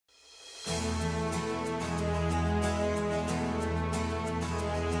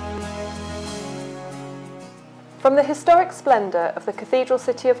From the historic splendour of the cathedral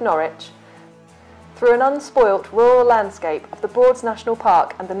city of Norwich, through an unspoilt rural landscape of the Broads National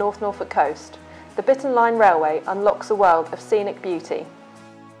Park and the North Norfolk coast, the Bittern Line railway unlocks a world of scenic beauty.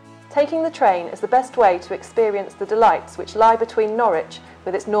 Taking the train is the best way to experience the delights which lie between Norwich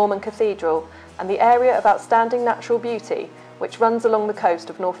with its Norman cathedral and the area of outstanding natural beauty which runs along the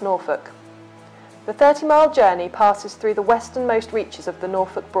coast of North Norfolk. The 30-mile journey passes through the westernmost reaches of the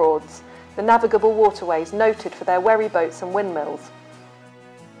Norfolk Broads, the navigable waterways noted for their wherry boats and windmills.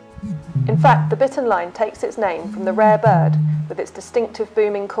 In fact, the Bittern Line takes its name from the rare bird with its distinctive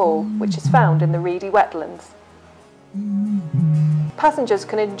booming call, which is found in the reedy wetlands. Passengers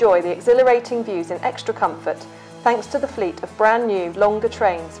can enjoy the exhilarating views in extra comfort thanks to the fleet of brand new, longer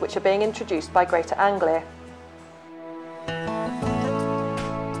trains which are being introduced by East Anglia.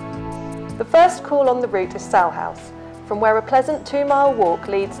 The first call on the route is Salhouse, from where a pleasant 2-mile walk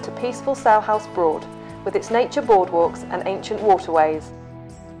leads to peaceful Salhouse Broad, with its nature boardwalks and ancient waterways.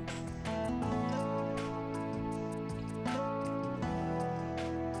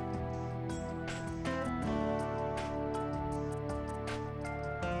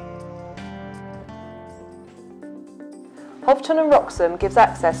 Hovton and Wroxham gives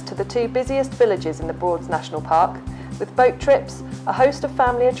access to the 2 busiest villages in the Broads National Park, with boat trips, a host of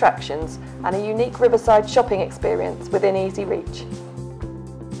family attractions and a unique riverside shopping experience within easy reach.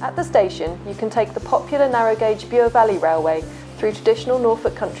 At the station, you can take the popular narrow-gauge Bure Valley Railway through traditional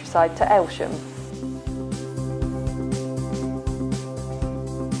Norfolk countryside to Aylsham.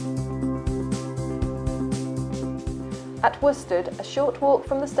 At Worstead, a short walk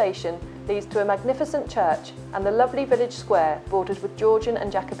from the station leads to a magnificent church and the lovely village square bordered with Georgian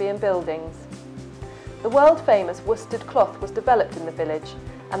and Jacobean buildings. The world-famous worsted cloth was developed in the village,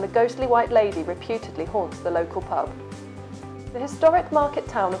 and the ghostly white lady reputedly haunts the local pub. The historic market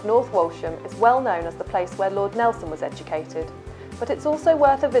town of North Walsham is well known as the place where Lord Nelson was educated, but it's also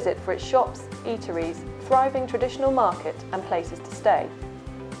worth a visit for its shops, eateries, thriving traditional market and places to stay.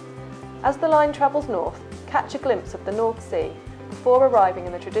 As the line travels north, catch a glimpse of the North Sea before arriving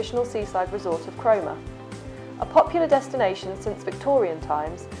in the traditional seaside resort of Cromer. A popular destination since Victorian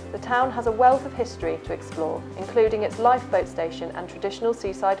times, the town has a wealth of history to explore, including its lifeboat station and traditional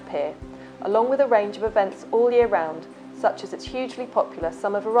seaside pier, along with a range of events all year round, such as its hugely popular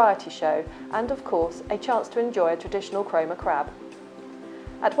summer variety show and, of course, a chance to enjoy a traditional Cromer crab.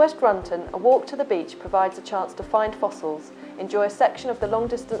 At West Runton, a walk to the beach provides a chance to find fossils, enjoy a section of the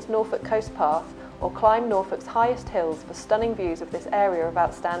long-distance Norfolk coast path, or climb Norfolk's highest hills for stunning views of this area of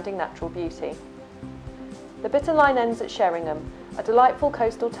outstanding natural beauty. The Bittern Line ends at Sheringham, a delightful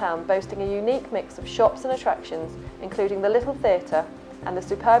coastal town boasting a unique mix of shops and attractions, including the Little Theatre and the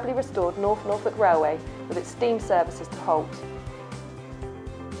superbly restored North Norfolk Railway with its steam services to Holt.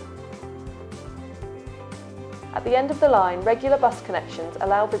 At the end of the line, regular bus connections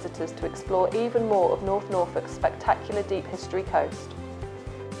allow visitors to explore even more of North Norfolk's spectacular deep history coast.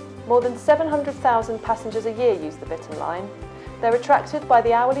 More than 700,000 passengers a year use the Bittern Line. They're attracted by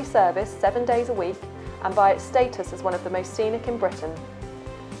the hourly service 7 days a week and by its status as one of the most scenic in Britain.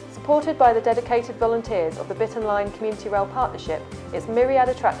 Supported by the dedicated volunteers of the Bittern Line Community Rail Partnership, its myriad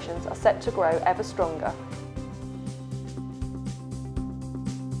attractions are set to grow ever stronger.